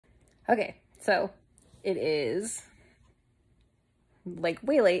Okay, so it is like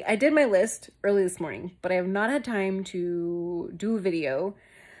way late. I did my list early this morning, but I have not had time to do a video.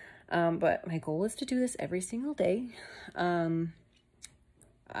 But my goal is to do this every single day.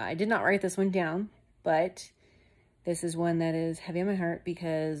 I did not write this one down, but this is one that is heavy on my heart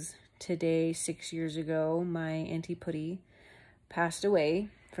because today, 6 years ago, my Auntie Putty passed away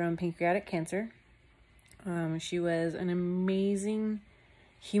from pancreatic cancer. She was an amazing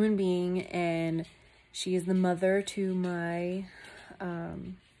human being, and she is the mother to my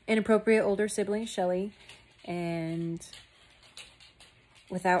inappropriate older sibling, Shelly, and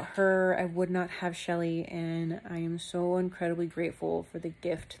without her, I would not have Shelly, and I am so incredibly grateful for the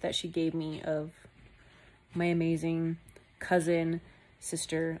gift that she gave me of my amazing cousin,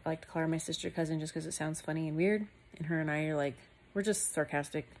 sister. I like to call her my sister cousin just because it sounds funny and weird, and her and I are like, we're just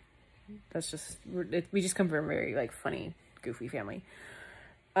sarcastic. That's just, we just come from a very like funny, goofy family.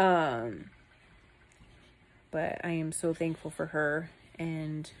 But I am so thankful for her,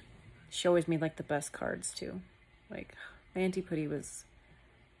 and she always made like the best cards too. Like, my Auntie Putty was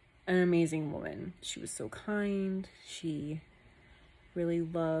an amazing woman. She was so kind. She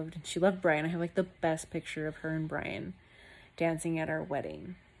loved Brian. I have like the best picture of her and Brian dancing at our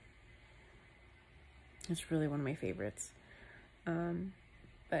wedding. It's really one of my favorites.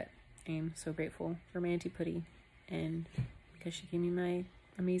 But I am so grateful for my Auntie Putty, and because she gave me my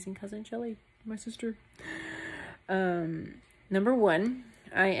amazing cousin Shelly, my sister. Number one,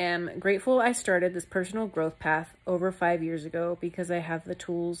 I am grateful I started this personal growth path over 5 years ago because I have the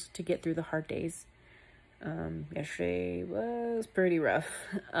tools to get through the hard days. Yesterday was pretty rough.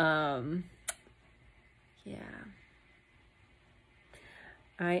 Yeah.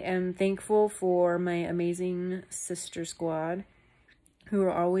 I am thankful for my amazing sister squad who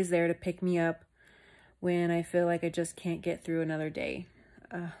are always there to pick me up when I feel like I just can't get through another day.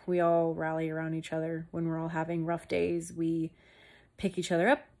 We all rally around each other when we're all having rough days. We pick each other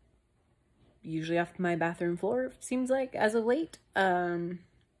up, usually off my bathroom floor, it seems like, as of late. And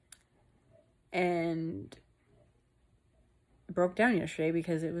I broke down yesterday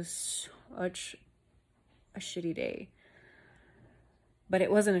because it was such a shitty day. But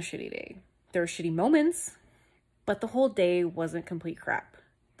it wasn't a shitty day. There were shitty moments, but the whole day wasn't complete crap.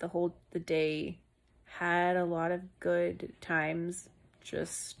 The day had a lot of good times.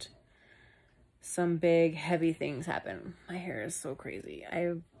 Just some big heavy things happen. My hair is so crazy.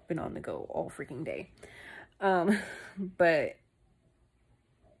 I've been on the go all freaking day. But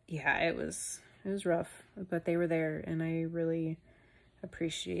yeah, it was rough, but they were there, and I really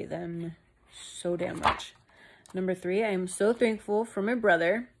appreciate them so damn much. Number three, I am so thankful for my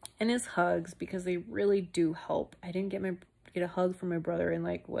brother and his hugs because they really do help. I didn't get a hug from my brother in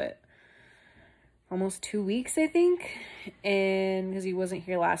like what, almost 2 weeks, I think, and because he wasn't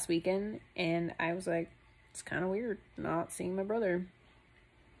here last weekend, and I was like, it's kind of weird not seeing my brother.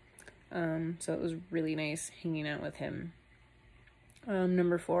 So it was really nice hanging out with him.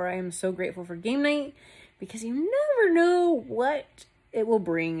 Number four, I am so grateful for game night because you never know what it will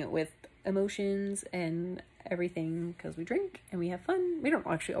bring with emotions and everything, because we drink and we have fun. We don't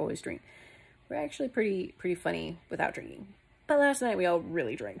actually always drink. We're actually pretty funny without drinking. But last night we all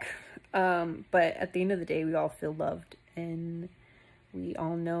really drank. But at the end of the day, we all feel loved, and we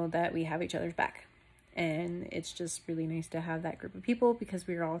all know that we have each other's back. And it's just really nice to have that group of people because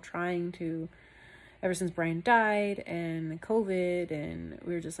we were all trying to, ever since Brian died and COVID, and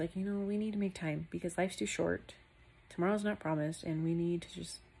we were just like, you know, we need to make time because life's too short. Tomorrow's not promised, and we need to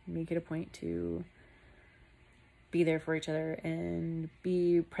just make it a point to be there for each other and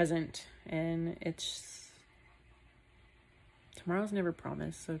be present. And tomorrow's never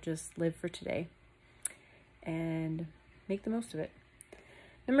promised, so just live for today and make the most of it.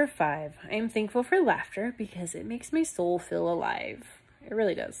 Number five, I am thankful for laughter because it makes my soul feel alive. It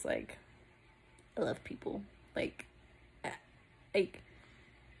really does. Like, I love people. Like I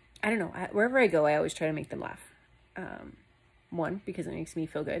don't know. Wherever I go, I always try to make them laugh. One, because it makes me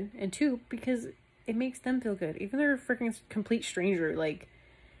feel good, and two, because it makes them feel good. Even though they're a freaking complete stranger, like,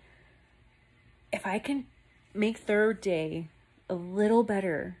 if I can make their day a little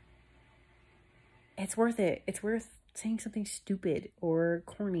better, it's worth it. It's worth saying something stupid or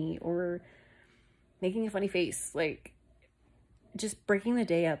corny or making a funny face. Like, just breaking the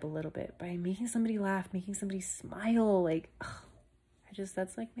day up a little bit by making somebody laugh, making somebody smile. Like, ugh,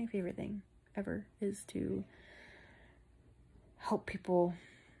 that's like my favorite thing ever, is to help people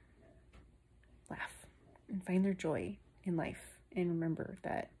laugh and find their joy in life and remember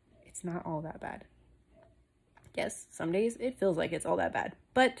that it's not all that bad. Yes, some days it feels like it's all that bad,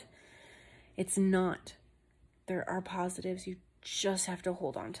 but it's not. There are positives. You just have to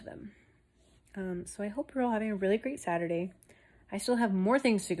hold on to them. So I hope you're all having a really great Saturday. I still have more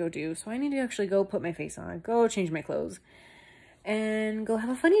things to go do, so I need to actually go put my face on, go change my clothes, and go have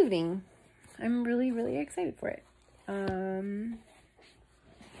a fun evening. I'm really, really excited for it.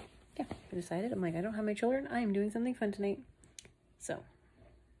 Yeah, I decided, I'm like, I don't have my children. I am doing something fun tonight. So,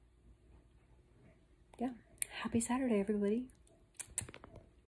 yeah. Happy Saturday, everybody.